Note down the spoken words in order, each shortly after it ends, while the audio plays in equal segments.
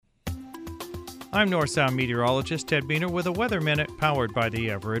I'm North Sound meteorologist Ted Beener with a Weather Minute powered by the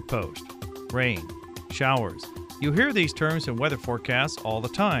Everett Post. Rain, showers. You hear these terms in weather forecasts all the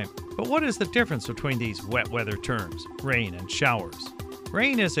time, but what is the difference between these wet weather terms, rain and showers?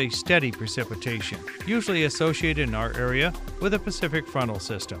 Rain is a steady precipitation, usually associated in our area with a Pacific frontal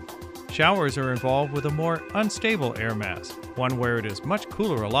system. Showers are involved with a more unstable air mass, one where it is much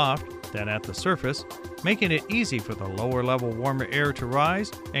cooler aloft than at the surface, making it easy for the lower level warmer air to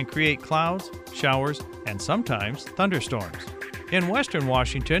rise and create clouds, showers, and sometimes thunderstorms. In western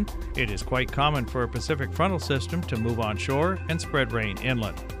Washington, it is quite common for a Pacific frontal system to move onshore and spread rain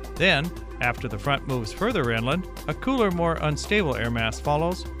inland. Then, after the front moves further inland, a cooler, more unstable air mass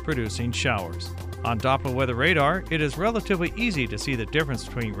follows, producing showers. On Doppler weather radar, it is relatively easy to see the difference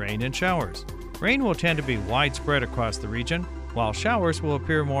between rain and showers. Rain will tend to be widespread across the region, while showers will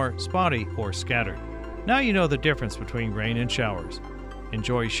appear more spotty or scattered. Now you know the difference between rain and showers.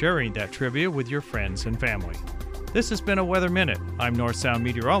 Enjoy sharing that trivia with your friends and family. This has been a Weather Minute. I'm North Sound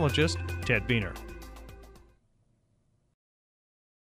meteorologist Ted Beener.